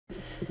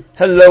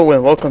Hello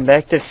and welcome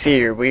back to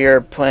F.E.A.R. We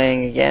are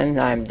playing again.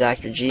 I'm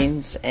Dr.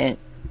 Jeans and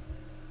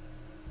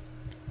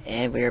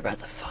we are about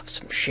to fuck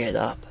some shit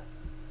up.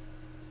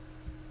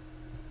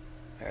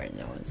 Alright,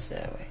 no one's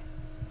that way.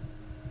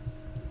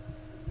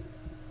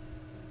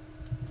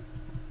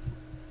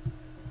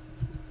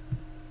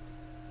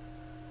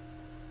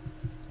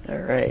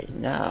 Alright,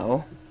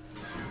 now.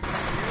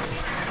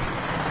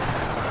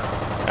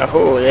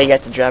 Oh, they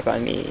got the drop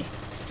on me.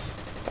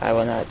 I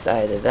will not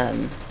die to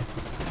them.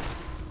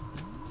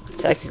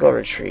 Tactical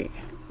retreat.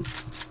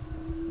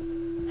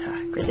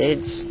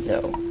 Grenades?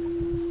 No.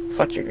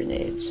 Fuck your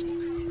grenades.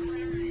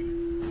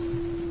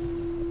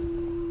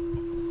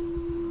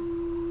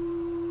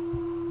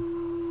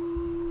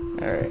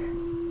 Alright.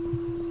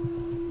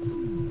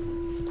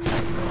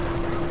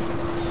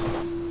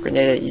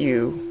 Grenade at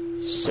you,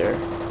 sir.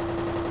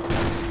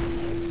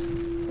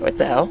 What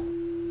the hell?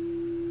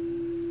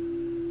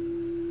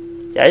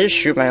 Did I just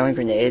shoot my own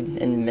grenade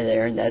in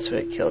midair and that's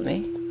what killed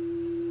me?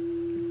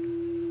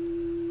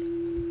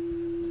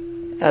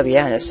 I'll be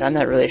honest, I'm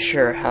not really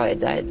sure how I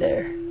died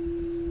there.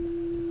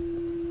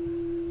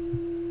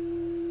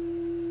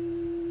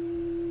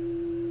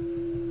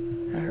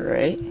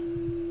 Alright.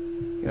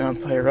 You wanna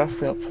play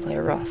rough? We'll play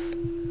rough.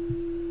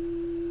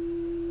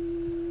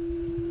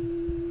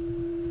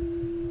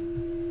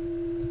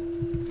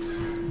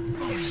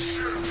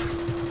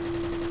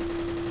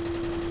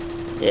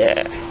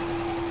 Yeah.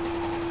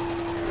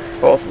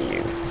 Both of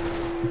you.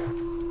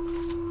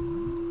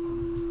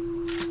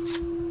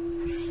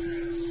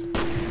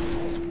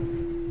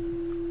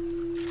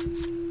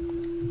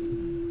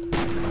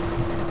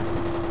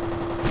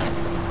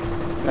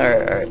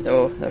 Alright,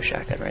 no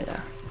shotgun right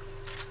now.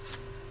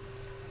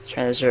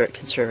 Trying to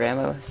conserve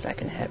ammo, it's not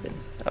gonna happen.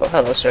 Oh,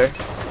 hello, sir.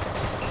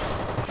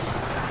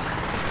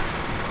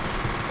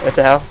 What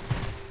the hell?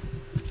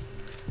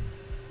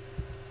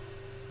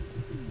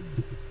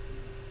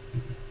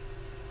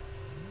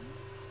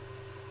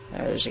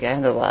 Alright, there's a guy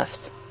on the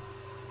left.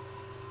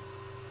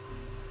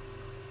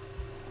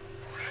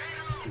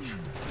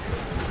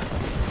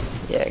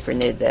 Yeah,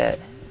 grenade that.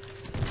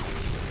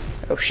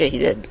 Oh shit, he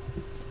did.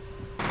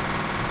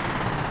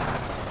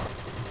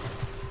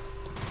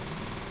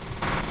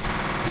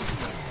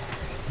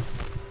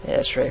 Yeah,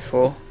 that's right,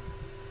 fool.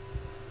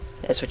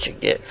 That's what you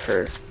get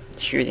for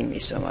shooting me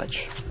so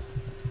much.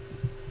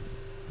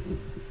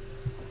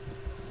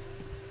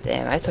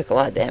 Damn, I took a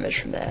lot of damage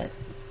from that.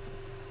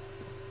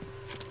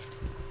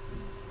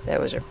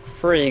 That was a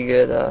pretty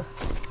good,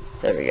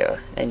 there we go.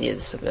 I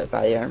needed some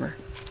body armor.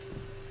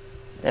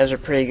 That was a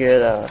pretty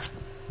good,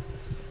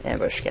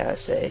 ambush, gotta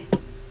say.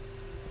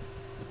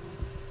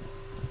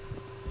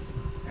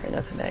 Alright,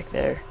 nothing back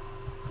there.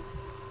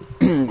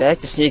 Back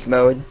to sneak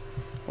mode.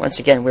 Once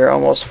again, we're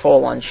almost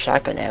full on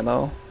shotgun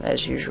ammo,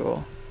 as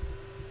usual.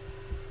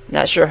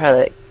 Not sure how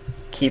that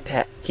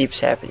keeps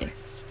happening.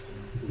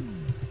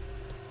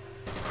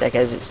 That guy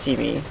doesn't see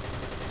me.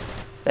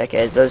 That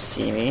guy does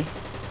see me.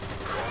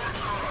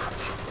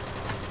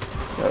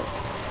 Nope.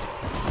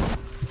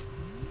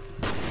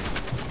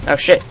 Oh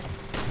shit!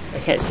 I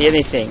can't see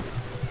anything.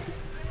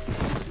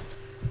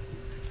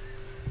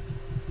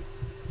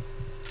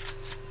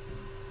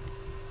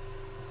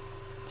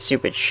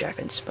 Stupid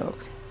shotgun smoke.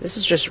 This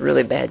is just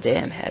really bad day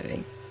I'm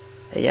having,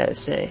 I gotta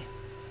say.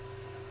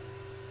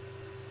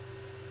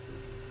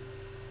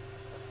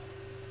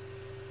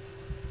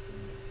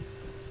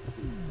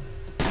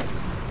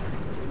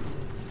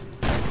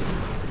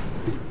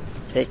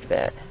 Take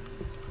that.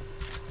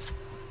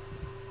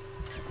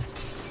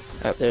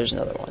 Oh, there's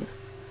another one.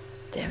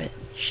 Damn it,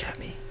 he shot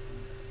me.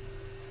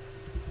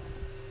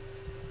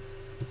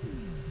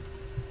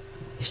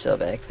 You still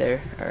back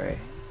there? Alright.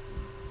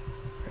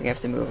 We're gonna have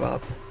to move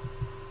up.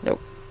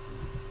 Nope.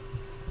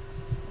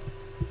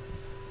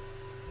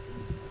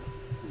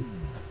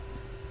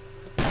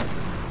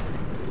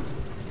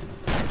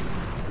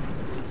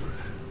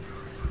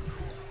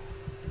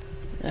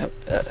 Nope.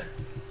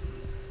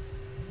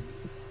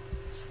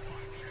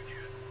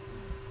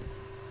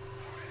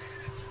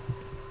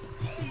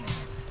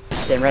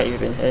 Damn right you've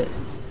been hit.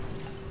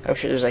 Oh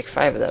shit, there's like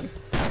 5 of them.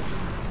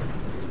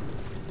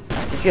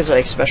 These guys are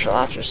like special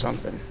ops or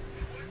something.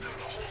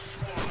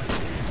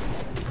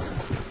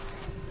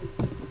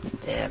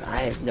 Damn,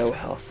 I have no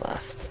health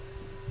left.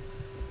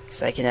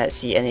 Because I cannot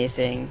see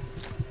anything.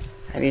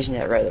 I'm using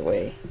that right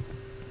away.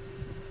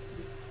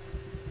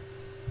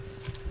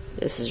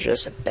 This is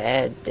just a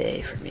bad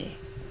day for me.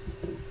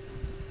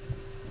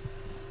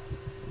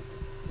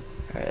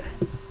 Alright.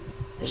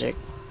 There's a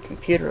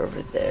computer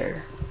over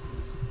there.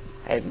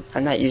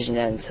 I'm not using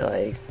that until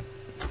I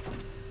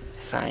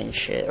find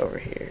shit over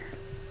here.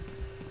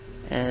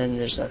 And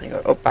there's nothing.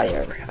 Oh, body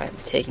armor. I'm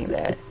taking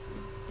that.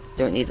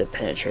 Don't need the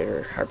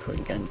penetrator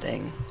harpoon gun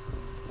thing.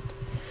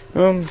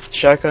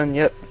 Shotgun,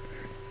 yep.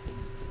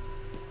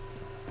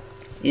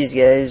 These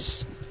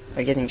guys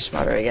are getting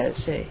smarter, I gotta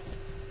say.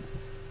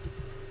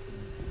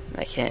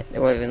 I can't, they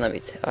won't even let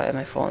me am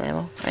I full on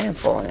ammo? I am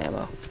full on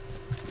ammo.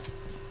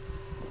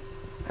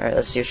 Alright,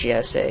 let's see what you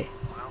gotta say.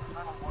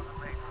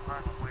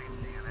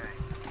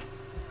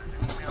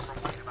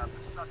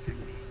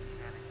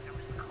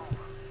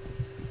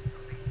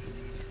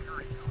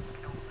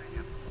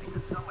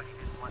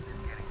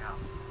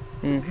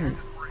 Mm-hmm.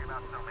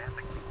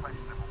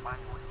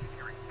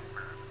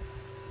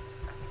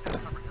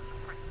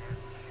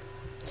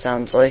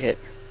 Sounds like it.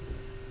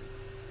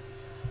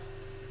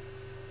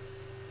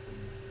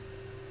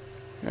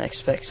 I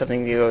expect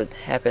something to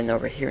happen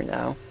over here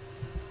now,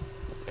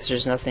 because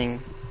there's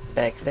nothing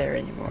back there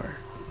anymore.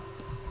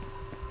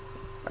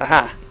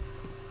 Aha!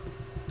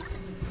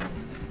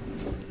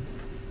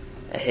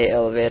 I hate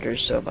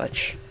elevators so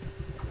much.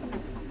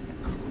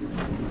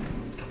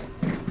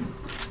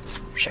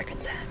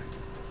 Second time.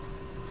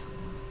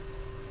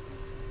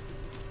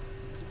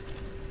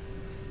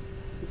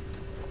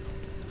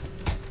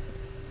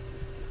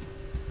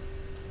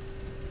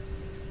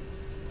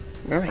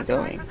 Where am I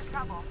going?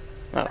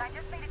 Oh.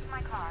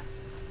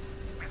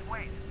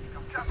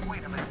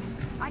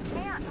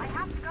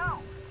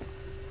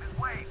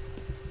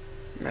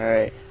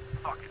 Alright.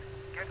 Oh,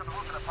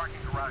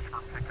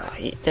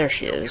 there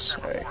she is.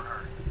 Alright.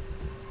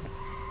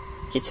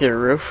 Get to the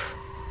roof.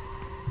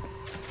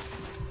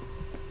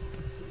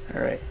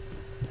 Alright.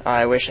 Oh,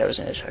 I wish I was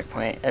in a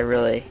checkpoint. I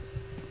really...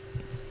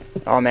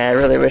 Oh man, I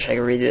really wish I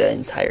could redo that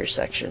entire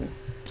section.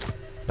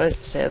 But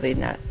sadly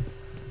not.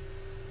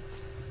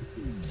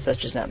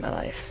 Such is not my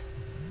life.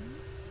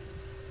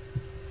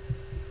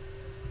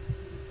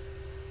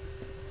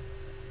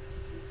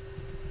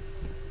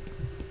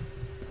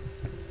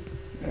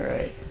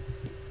 Alright.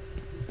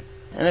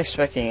 I'm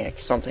expecting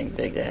something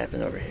big to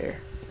happen over here.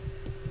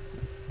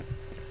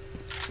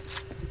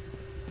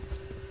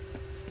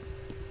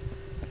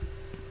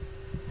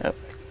 Oh,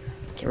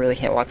 really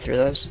can't walk through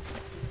those?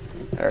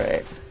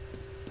 Alright.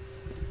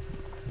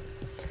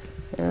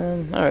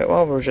 Alright,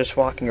 while we're just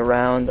walking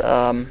around,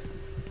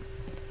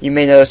 you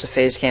may notice the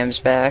phase cam's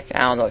back. I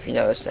don't know if you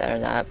noticed that or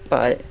not,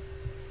 but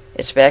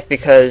it's back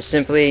because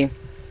simply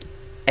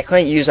I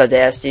couldn't use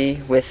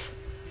Audacity with...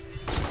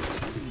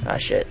 Ah,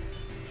 shit.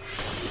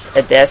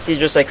 Audacity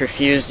just like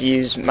refused to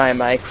use my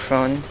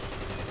microphone,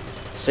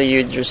 so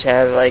you'd just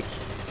have like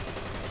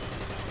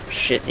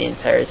shit the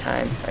entire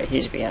time. Alright,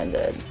 he's beyond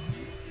dead.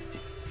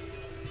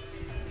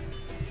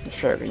 Let's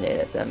throw a grenade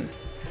at them.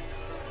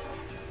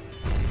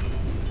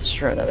 Let's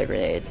throw another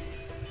grenade.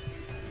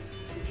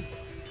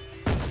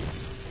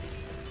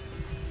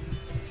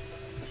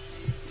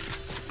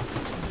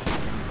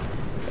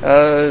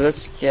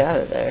 Let's get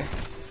out of there.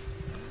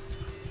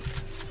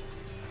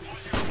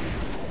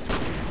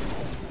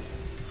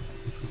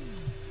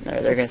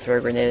 Alright, they're gonna throw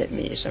a grenade at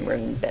me, so I'm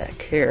running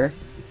back here.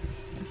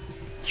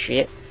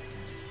 Shit.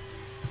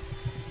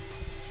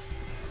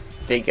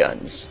 Big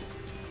guns.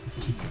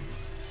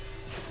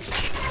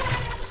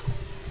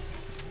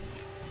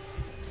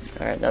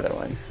 Alright, another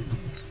one.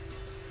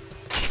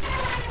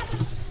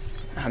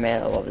 Oh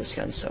man, I love this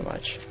gun so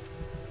much.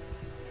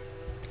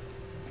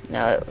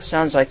 Now, it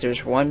sounds like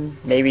there's one,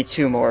 maybe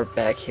two more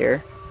back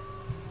here.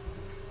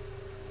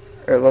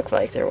 Or it looked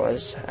like there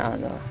was. I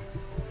don't know.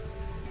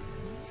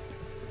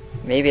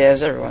 Maybe that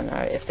was everyone.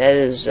 Alright, if that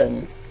is,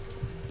 then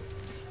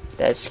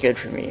that's good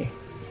for me.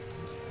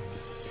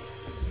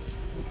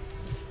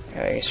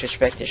 Alright, switch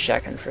back to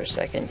shotgun for a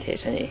second in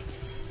case any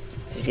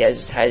of these guys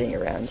is hiding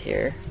around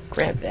here.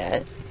 Grab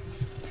that.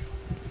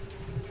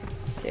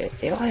 Dude,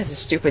 they all have this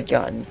stupid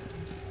gun.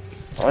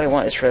 All I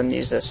want is for them to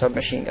use the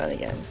submachine gun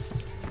again.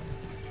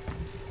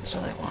 That's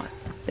all I want.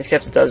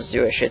 Except it does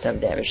do a shit ton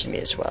of damage to me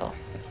as well.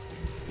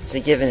 It's a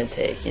give and a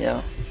take, you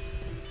know?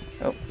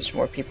 Oh, there's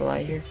more people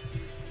out here.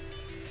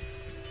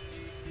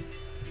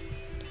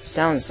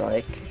 Sounds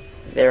like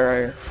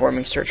there are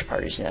forming search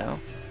parties now.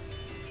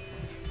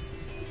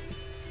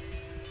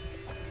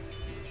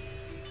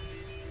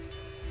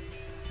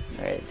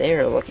 Alright, they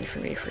are looking for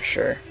me for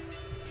sure.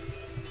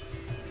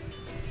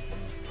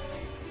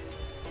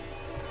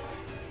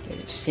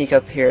 Sneak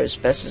up here as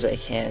best as I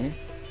can.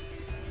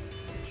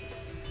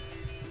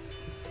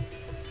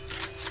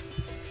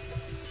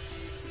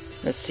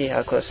 Let's see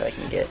how close I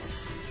can get.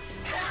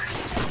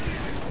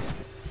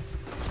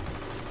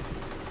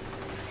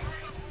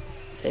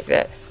 Take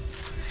that.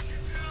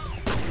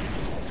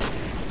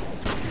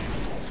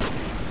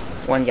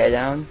 One guy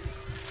down.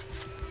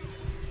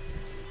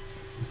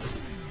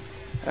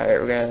 Alright,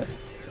 we're gonna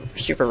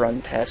super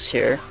run past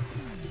here.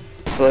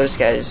 Blow this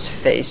guy's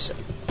face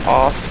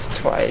off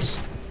twice.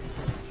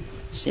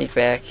 Sneak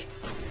back.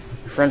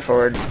 Run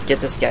forward. Get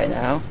this guy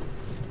now.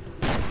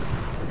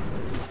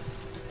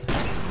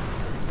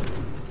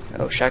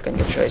 Oh, shotgun,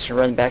 good choice. And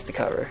run back to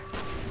cover.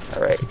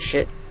 Alright,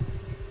 shit.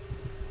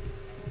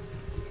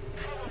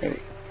 Maybe.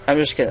 I'm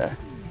just gonna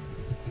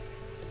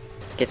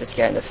get this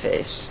guy in the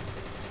face.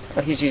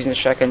 Oh, he's using the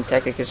shotgun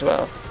tactic as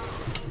well.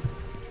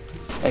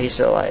 Oh, he's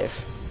still alive.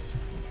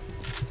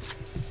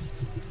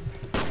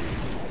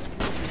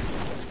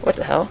 What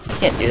the hell? You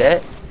can't do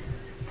that.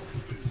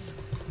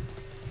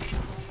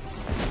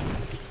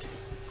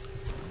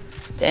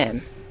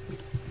 Damn.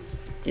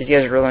 These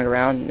guys are rolling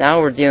around.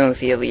 Now we're dealing with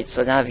the elite,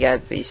 so now I've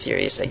got to be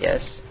serious, I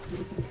guess.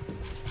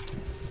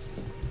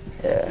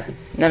 Yeah.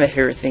 Not my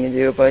favorite thing to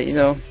do, but, you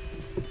know,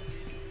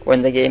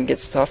 When the game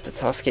gets tough, the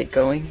tough get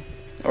going,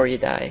 or you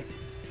die.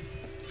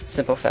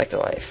 Simple fact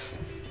of life.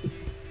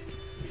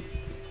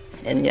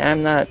 And yeah, I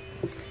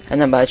don't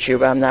know about you,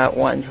 but I'm not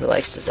one who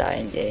likes to die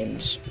in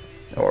games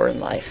or in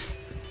life.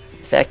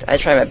 In fact, I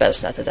try my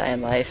best not to die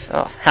in life.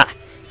 Oh, ha!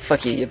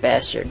 Fuck you, you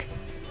bastard.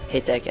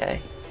 Hate that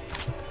guy.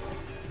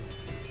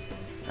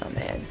 Oh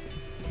man.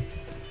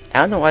 I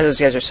don't know why those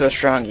guys are so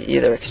strong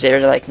either, because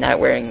they're like not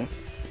wearing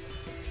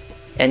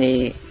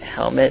any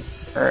helmet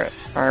or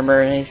armor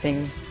or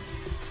anything.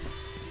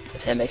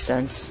 If that makes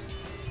sense.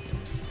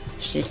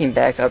 Sneaking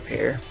back up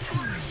here.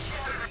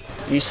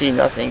 You see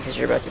nothing because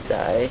you're about to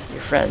die.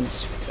 Your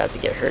friend's about to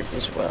get hurt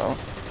as well.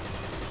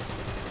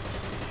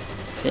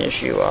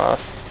 Finish you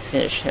off.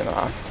 Finish him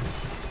off.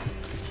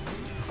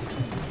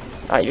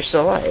 Ah, you're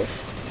still alive.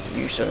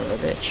 You son of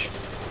a bitch.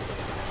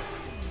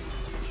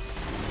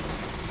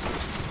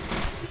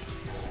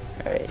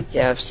 Alright, you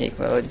have sneak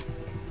mode.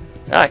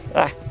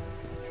 Ah!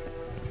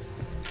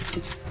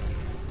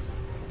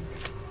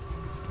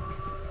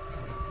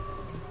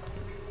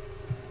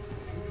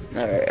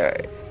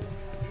 Alright.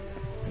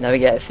 Now we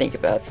gotta think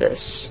about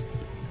this.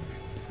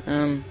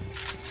 Nope.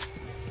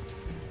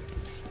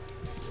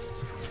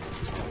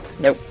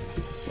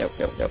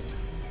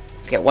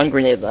 I've got one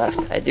grenade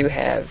left. I do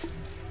have...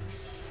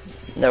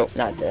 Nope,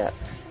 not that.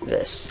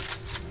 This.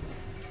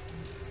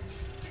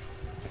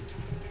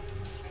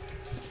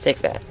 Take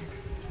that.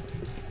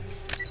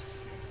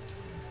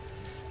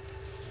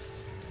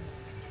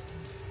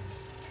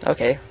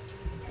 Okay.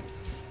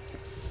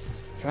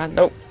 Come on,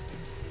 nope.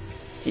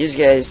 These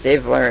guys,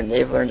 they've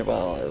learned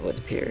well, it would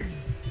appear.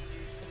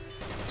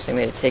 So I'm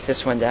going to take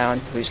this one down,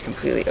 who's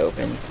completely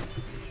open.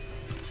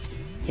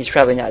 He's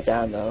probably not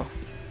down, though.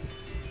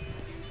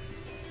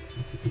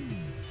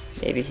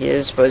 Maybe he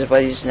is, but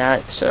he's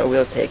not, so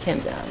we'll take him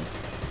down.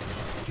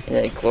 In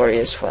a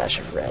glorious flash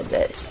of red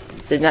that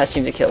did not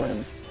seem to kill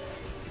him.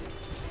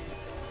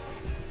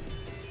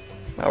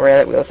 While we're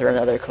at it, we'll throw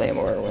another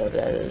claymore, or whatever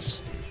that is.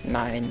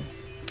 Mine.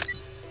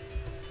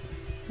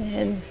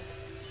 And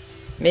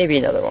maybe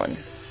another one.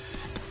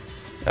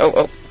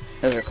 Oh,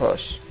 those are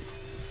close.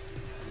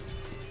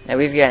 Now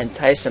we've got to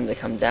entice them to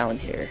come down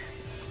here.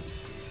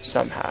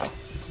 Somehow.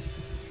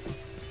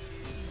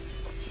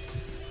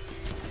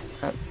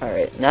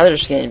 Alright, now they're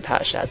just getting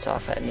pot shots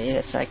off at me.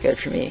 That's not good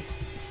for me.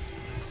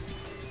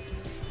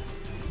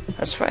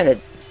 Let's find a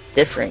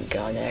different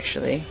gun,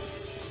 actually.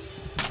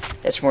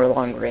 That's more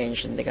long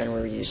range than the gun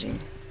we're using.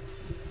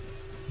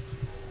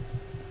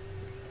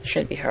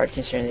 Shouldn't be hard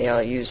considering they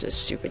all use this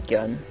stupid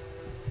gun.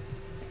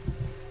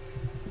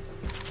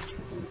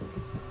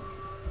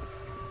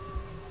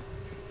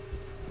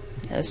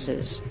 This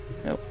is,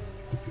 nope,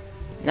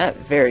 not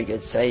very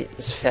good sight,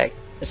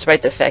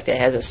 despite the fact that it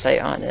has a sight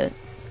on it.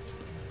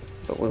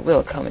 But we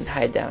will come and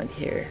hide down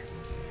here.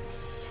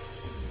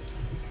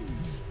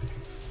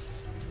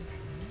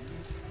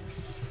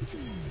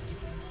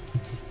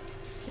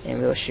 And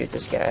we'll shoot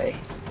this guy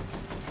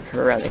from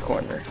around the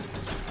corner.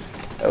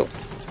 Oh,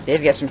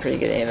 they've got some pretty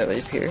good aim, it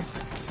would appear.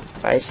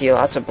 I see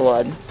lots of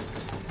blood.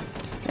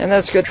 And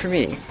that's good for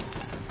me.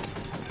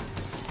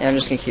 And I'm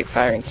just gonna keep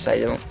firing because I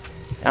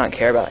don't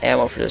care about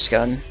ammo for this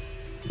gun.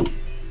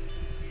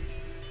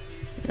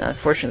 Now,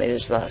 unfortunately,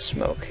 there's a lot of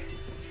smoke.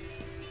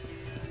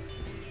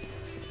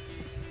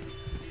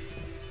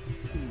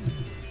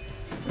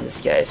 And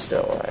this guy is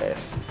still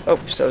alive. Oh,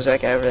 so is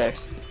that guy over there.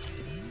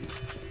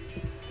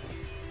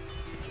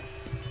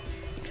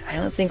 I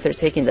don't think they're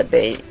taking the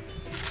bait.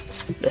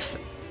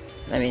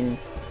 I mean,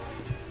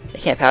 they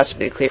can't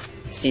possibly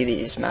see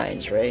these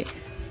mines, right?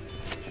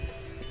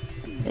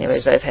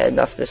 Anyways, I've had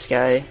enough of this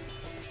guy.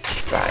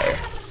 Fire.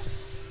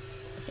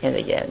 And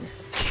again.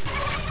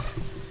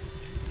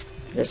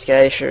 This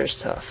guy sure is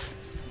tough.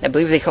 I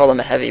believe they called him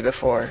a heavy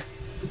before.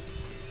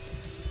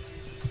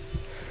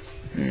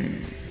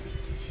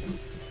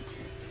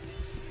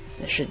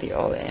 This should be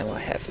all the ammo I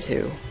have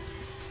too.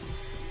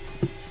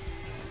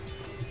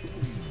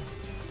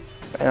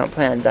 But I don't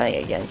plan on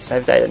dying again, because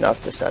I've died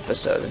enough this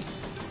episode.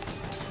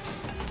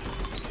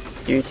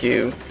 Due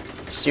to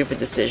stupid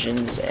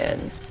decisions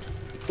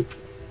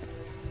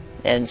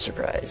and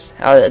surprise.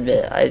 I'll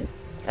admit, I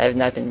have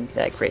not been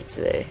that great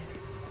today.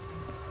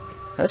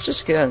 Let's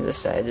just get on this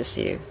side to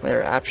see what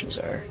our options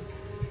are.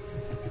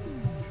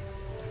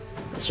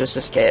 It's just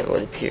this guy that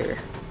would appear.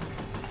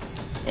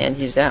 And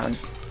he's down.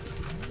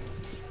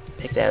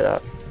 Pick that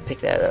up. Pick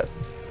that up.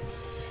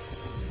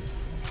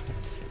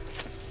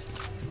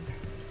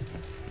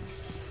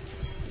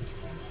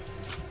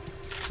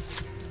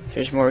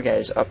 There's more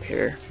guys up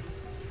here.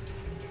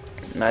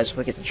 Might as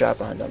well get the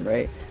drop on them,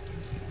 right?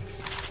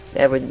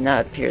 That would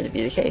not appear to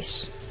be the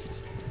case.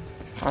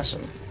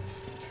 Awesome.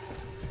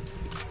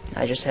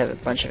 I just have a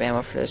bunch of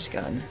ammo for this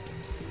gun.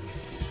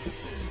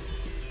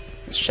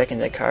 Let's check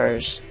into the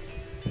cars.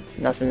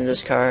 Nothing in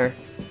this car.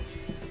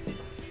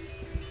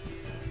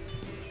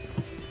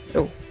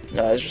 Oh,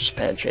 no, that's just a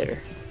penetrator.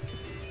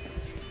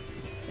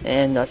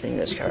 And nothing in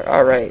this car.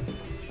 Alright.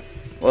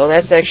 Well,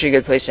 that's actually a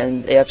good place to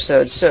end the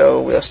episode,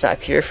 so we'll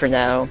stop here for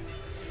now.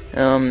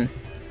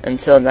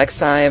 Until next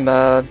time,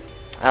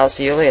 I'll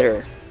see you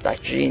later.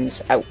 Dr.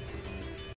 Jeans out.